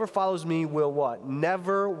 Whoever follows me will what?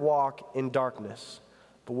 Never walk in darkness,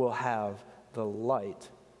 but will have the light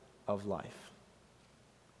of life.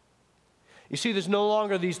 You see, there's no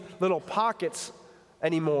longer these little pockets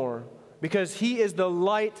anymore, because he is the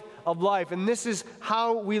light of life. And this is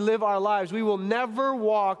how we live our lives. We will never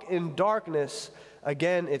walk in darkness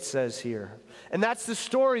again, it says here. And that's the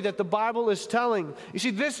story that the Bible is telling. You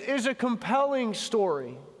see, this is a compelling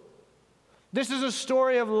story. This is a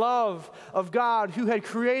story of love of God who had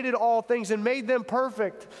created all things and made them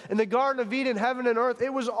perfect. In the Garden of Eden, heaven and earth,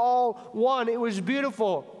 it was all one. It was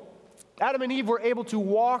beautiful. Adam and Eve were able to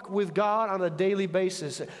walk with God on a daily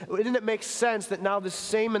basis. Didn't it make sense that now the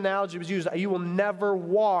same analogy was used? You will never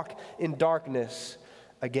walk in darkness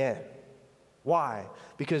again. Why?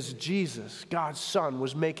 Because Jesus, God's Son,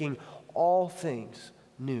 was making all things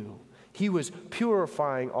new. He was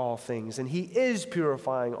purifying all things, and He is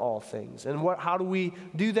purifying all things. And how do we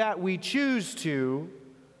do that? We choose to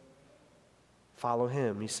follow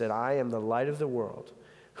Him. He said, I am the light of the world.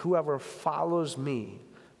 Whoever follows me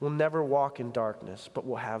will never walk in darkness, but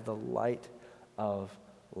will have the light of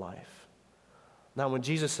life. Now, when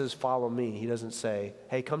Jesus says, follow me, He doesn't say,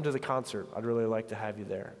 hey, come to the concert. I'd really like to have you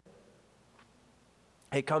there.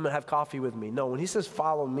 Hey, come and have coffee with me. No, when He says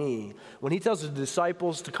follow me, when He tells the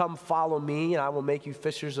disciples to come follow me and I will make you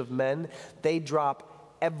fishers of men, they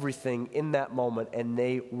drop everything in that moment and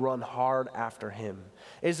they run hard after Him.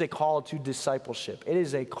 It is a call to discipleship. It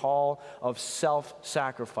is a call of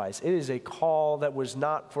self-sacrifice. It is a call that was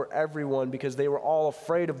not for everyone because they were all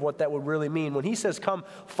afraid of what that would really mean. When He says come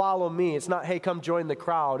follow me, it's not, hey, come join the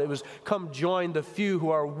crowd. It was, come join the few who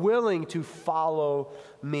are willing to follow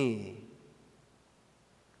me.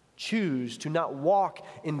 Choose to not walk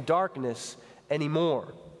in darkness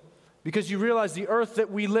anymore. Because you realize the earth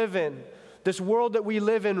that we live in, this world that we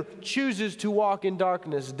live in, chooses to walk in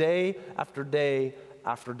darkness day after day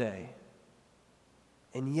after day.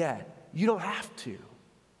 And yet, you don't have to.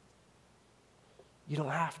 You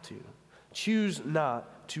don't have to. Choose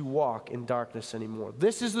not to walk in darkness anymore.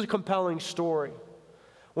 This is the compelling story.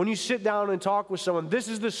 When you sit down and talk with someone, this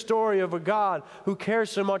is the story of a God who cares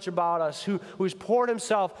so much about us, who's poured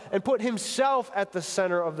Himself and put Himself at the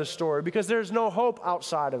center of the story, because there's no hope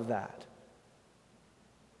outside of that.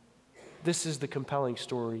 This is the compelling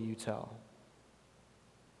story you tell.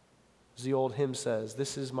 As the old hymn says,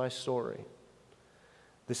 this is my story.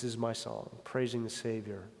 This is my song, praising the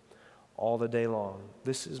Savior all the day long.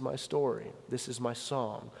 This is my story. This is my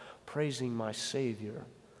song, praising my Savior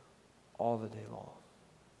all the day long.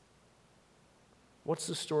 What's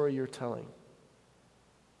the story you're telling?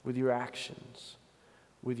 With your actions,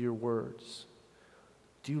 with your words?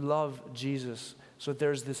 Do you love Jesus so that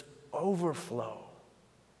there's this overflow?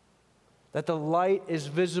 That the light is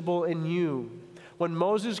visible in you. When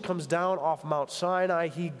Moses comes down off Mount Sinai,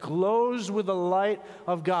 he glows with the light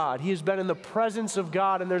of God. He has been in the presence of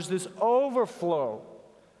God, and there's this overflow.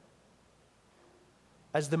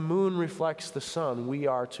 As the moon reflects the sun, we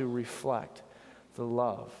are to reflect the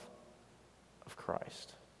love of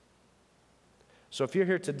Christ. So if you're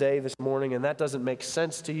here today, this morning, and that doesn't make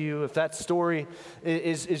sense to you, if that story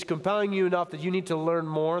is compelling you enough that you need to learn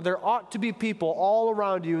more, there ought to be people all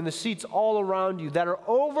around you, in the seats all around you, that are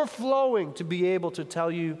overflowing to be able to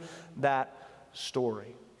tell you that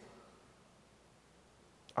story.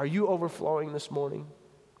 Are you overflowing this morning?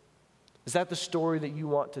 Is that the story that you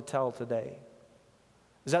want to tell today?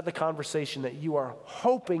 Is that the conversation that you are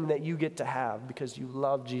hoping that you get to have because you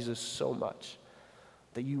love Jesus so much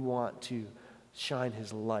that you want to shine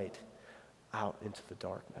His light out into the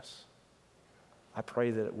darkness? I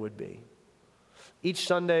pray that it would be. Each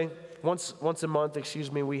Sunday, once a month,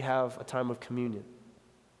 we have a time of communion.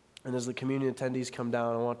 And as the communion attendees come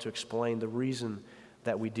down, I want to explain the reason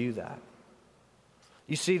that we do that.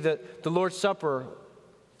 You see, the Lord's Supper,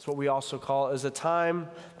 it's what we also call it, is a time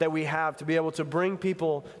that we have to be able to bring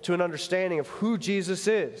people to an understanding of who Jesus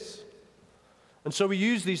is. And so we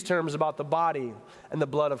use these terms about the body and the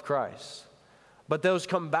blood of Christ. But those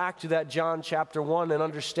come back to that John chapter 1, an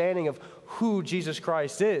understanding of who Jesus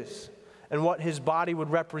Christ is and what his body would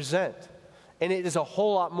represent. And it is a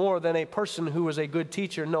whole lot more than a person who was a good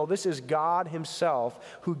teacher. No, this is God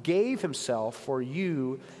himself who gave himself for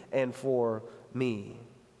you and for me.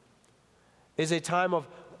 It is a time of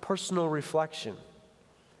personal reflection.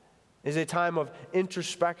 It is a time of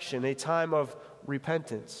introspection, a time of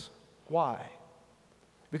repentance. Why?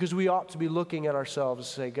 Because we ought to be looking at ourselves and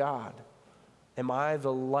say, God, am I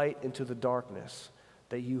the light into the darkness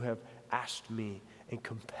that you have asked me and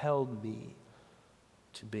compelled me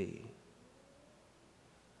to be?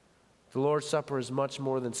 The Lord's Supper is much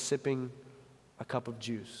more than sipping a cup of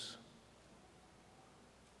juice.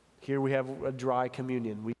 Here we have a dry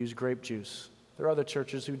communion. We use grape juice. There are other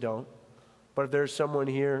churches who don't. But if there's someone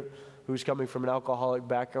here who's coming from an alcoholic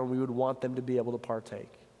background, we would want them to be able to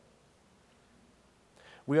partake.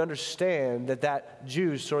 We understand that that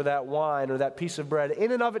juice or that wine or that piece of bread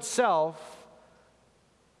in and of itself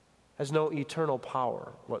has no eternal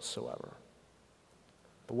power whatsoever.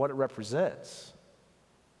 But what it represents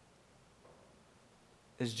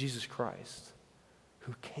is Jesus Christ,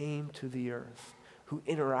 who came to the earth, who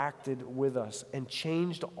interacted with us and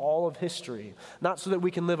changed all of history. Not so that we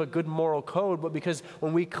can live a good moral code, but because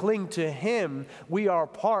when we cling to him, we are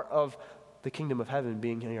part of the kingdom of heaven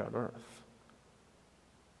being here on earth.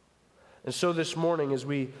 And so this morning, as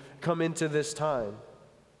we come into this time,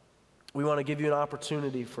 we want to give you an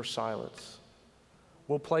opportunity for silence.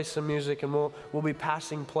 We'll play some music and we'll be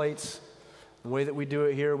passing plates. The way that we do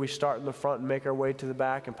it here, we start in the front and make our way to the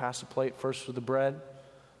back and pass a plate first for the bread.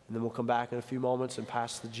 And then we'll come back in a few moments and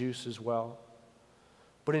pass the juice as well.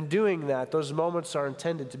 But in doing that, those moments are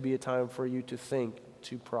intended to be a time for you to think,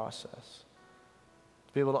 to process,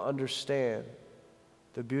 to be able to understand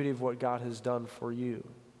the beauty of what God has done for you.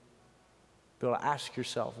 Be able to ask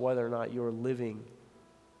yourself whether or not you're living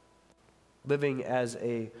as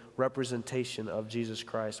a representation of Jesus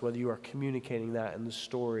Christ, whether you are communicating that in the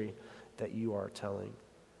story that you are telling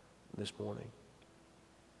this morning.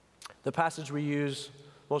 The passage we use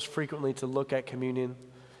most frequently to look at communion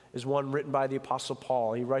is one written by the Apostle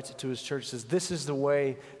Paul. He writes it to his church, says, this is the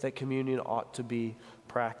way that communion ought to be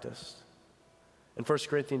practiced. In 1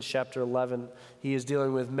 Corinthians chapter 11, he is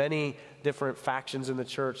dealing with many different factions in the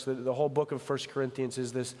church. The whole book of 1 Corinthians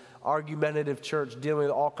is this argumentative church dealing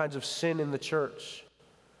with all kinds of sin in the church.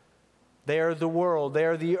 They are the world, they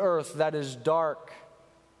are the earth that is dark.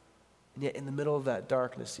 And yet in the middle of that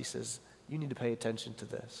darkness, he says, you need to pay attention to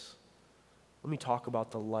this. Let me talk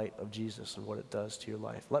about the light of Jesus and what it does to your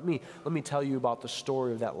life. Let me tell you about the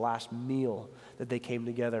story of that last meal that they came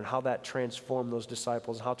together and how that transformed those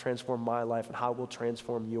disciples, how it transformed my life, and how it will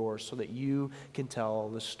transform yours so that you can tell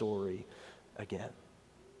the story again.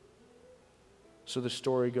 So the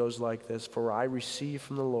story goes like this: for I received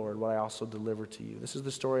from the Lord what I also delivered to you. This is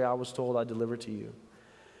the story I was told I delivered to you.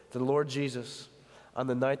 The Lord Jesus, on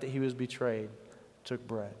the night that he was betrayed, took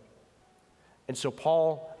bread. And so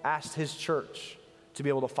Paul asked his church to be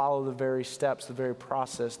able to follow the very steps, the very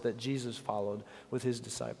process that Jesus followed with his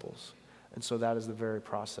disciples. And so that is the very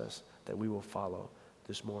process that we will follow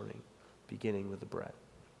this morning, beginning with the bread.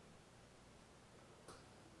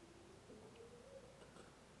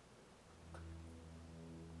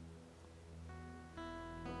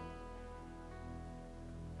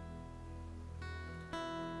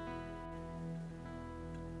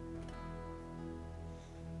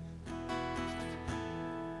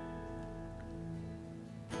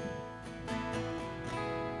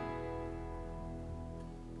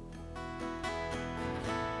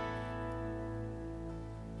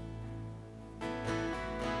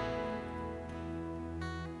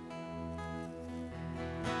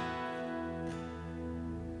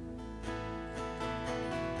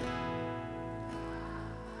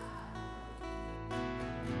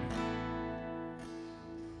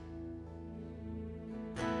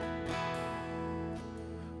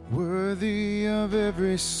 Worthy of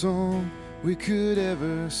every song we could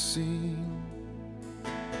ever sing,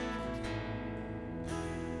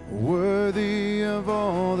 worthy of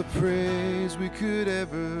all the praise we could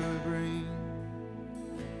ever bring,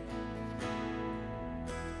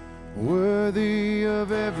 worthy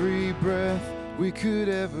of every breath we could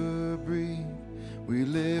ever breathe. We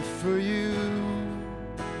live for you.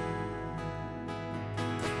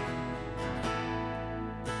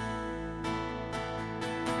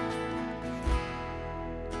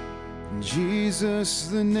 Jesus,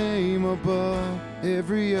 the name above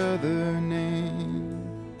every other name.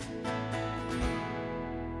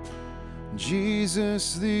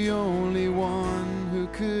 Jesus, the only one who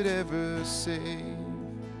could ever save.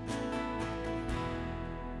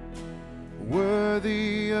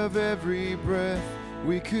 Worthy of every breath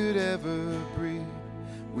we could ever breathe,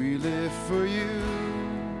 we live for you.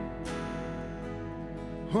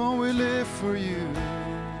 Oh, we live for you.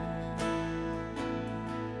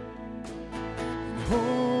 And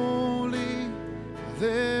holy,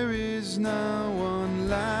 there is no one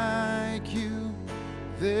like you.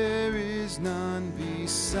 There is none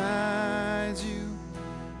besides you.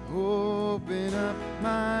 Open up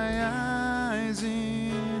my eyes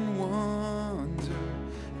in wonder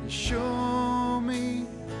and show me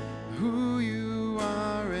who you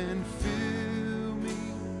are, and fill me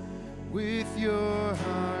with your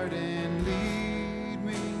heart and lead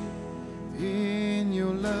me in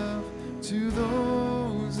your love to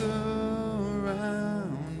those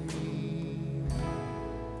around me.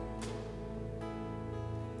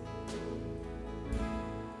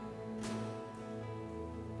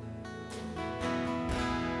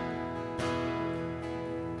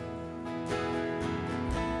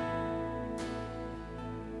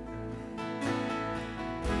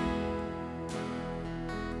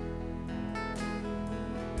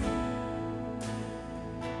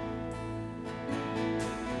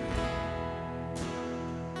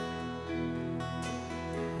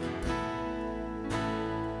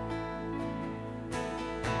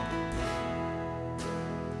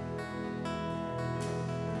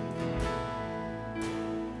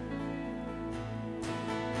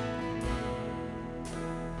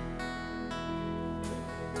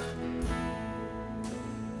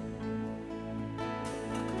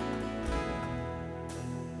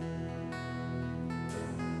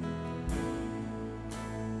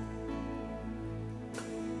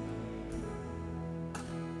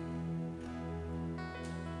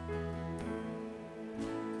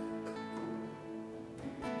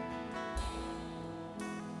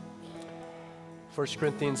 First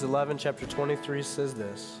Corinthians 11, chapter 23 says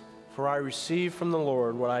this, "For I received from the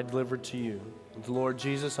Lord what I delivered to you. The Lord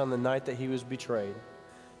Jesus, on the night that he was betrayed,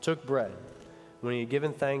 took bread. When he had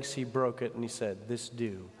given thanks, he broke it, and he said, 'This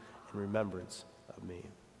do in remembrance of me.'"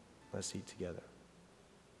 Let's eat together.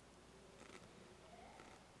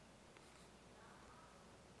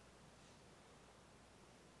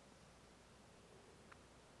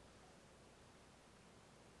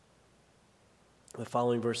 The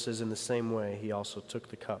following verse says, "In the same way, he also took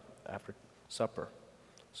the cup after supper."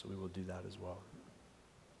 So we will do that as well.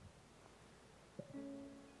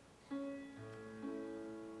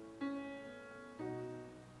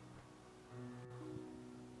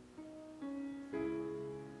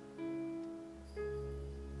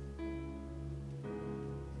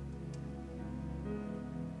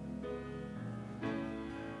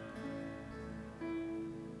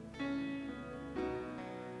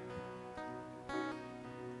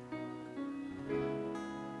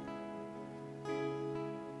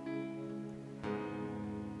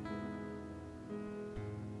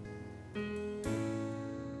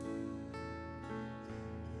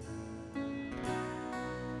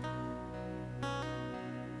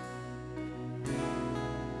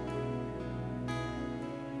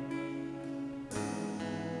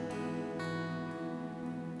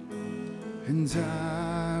 And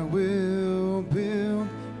I will build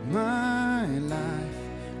my life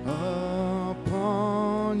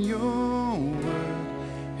upon your word.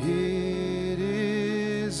 It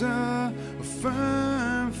is a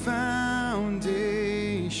firm foundation,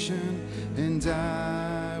 and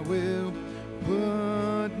I will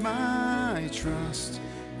put my trust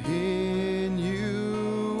in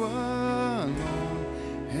you alone.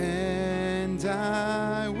 And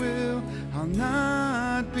I'll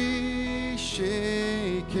not be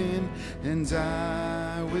shaken, and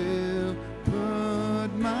I will put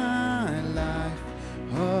my life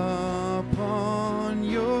upon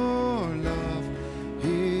your love.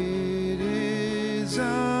 It is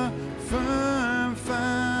a firm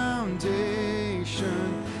foundation,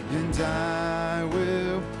 and I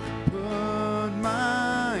will put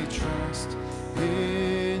my trust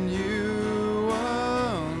in you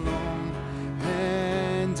alone.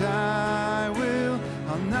 And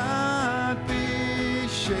I'll not be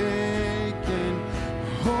shaken.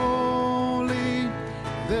 Holy,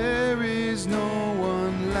 there is no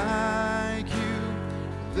one like you.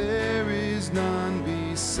 There is none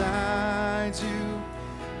besides you.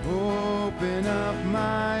 Open up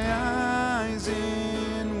my eyes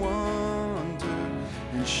in wonder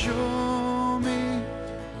and show me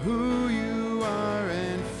who you are,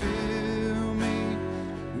 and fill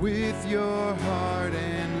with your heart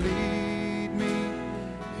and lead me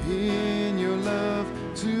in your love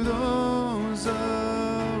to those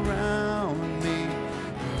around me.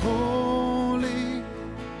 Holy,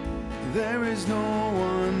 there is no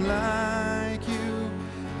one like you.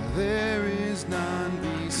 There is none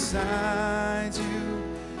besides you.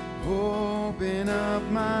 Open up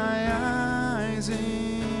my eyes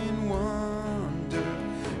in wonder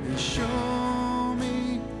and show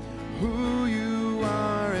me who you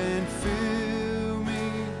are and fill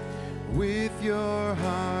me with your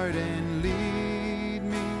heart and lead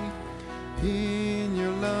me in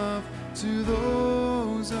your love to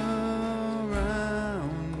those around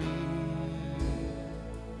me.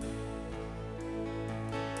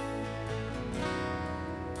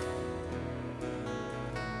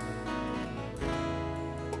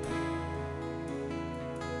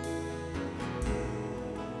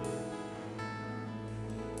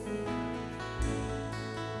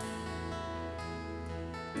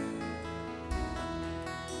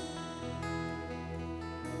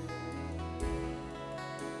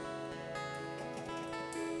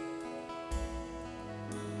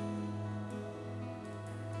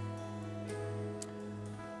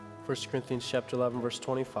 First Corinthians chapter 11, verse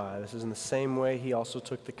 25. This is in the same way he also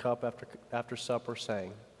took the cup after supper,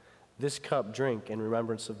 saying, "This cup drink in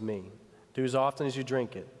remembrance of me. Do as often as you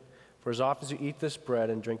drink it. For as often as you eat this bread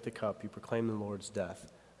and drink the cup, you proclaim the Lord's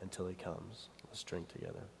death until he comes." Let's drink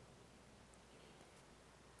together.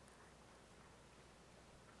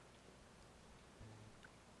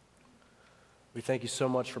 We thank you so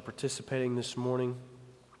much for participating this morning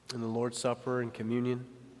in the Lord's Supper and communion.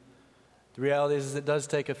 The reality is it does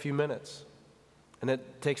take a few minutes, and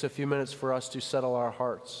it takes a few minutes for us to settle our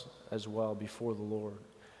hearts as well before the Lord.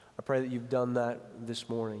 I pray that you've done that this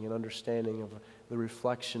morning in understanding of the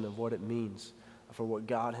reflection of what it means for what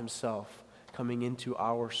God himself coming into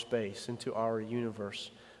our space, into our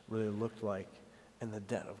universe really looked like, and the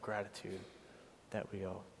debt of gratitude that we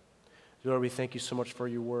owe. Lord, we thank you so much for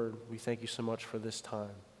your word. We thank you so much for this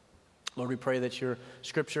time. Lord, we pray that your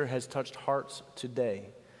scripture has touched hearts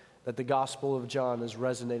today, that the Gospel of John has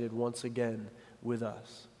resonated once again with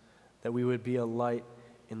us, that we would be a light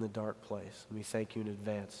in the dark place. And we thank you in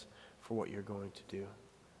advance for what you're going to do.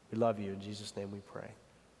 We love you. In Jesus' name we pray.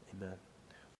 Amen.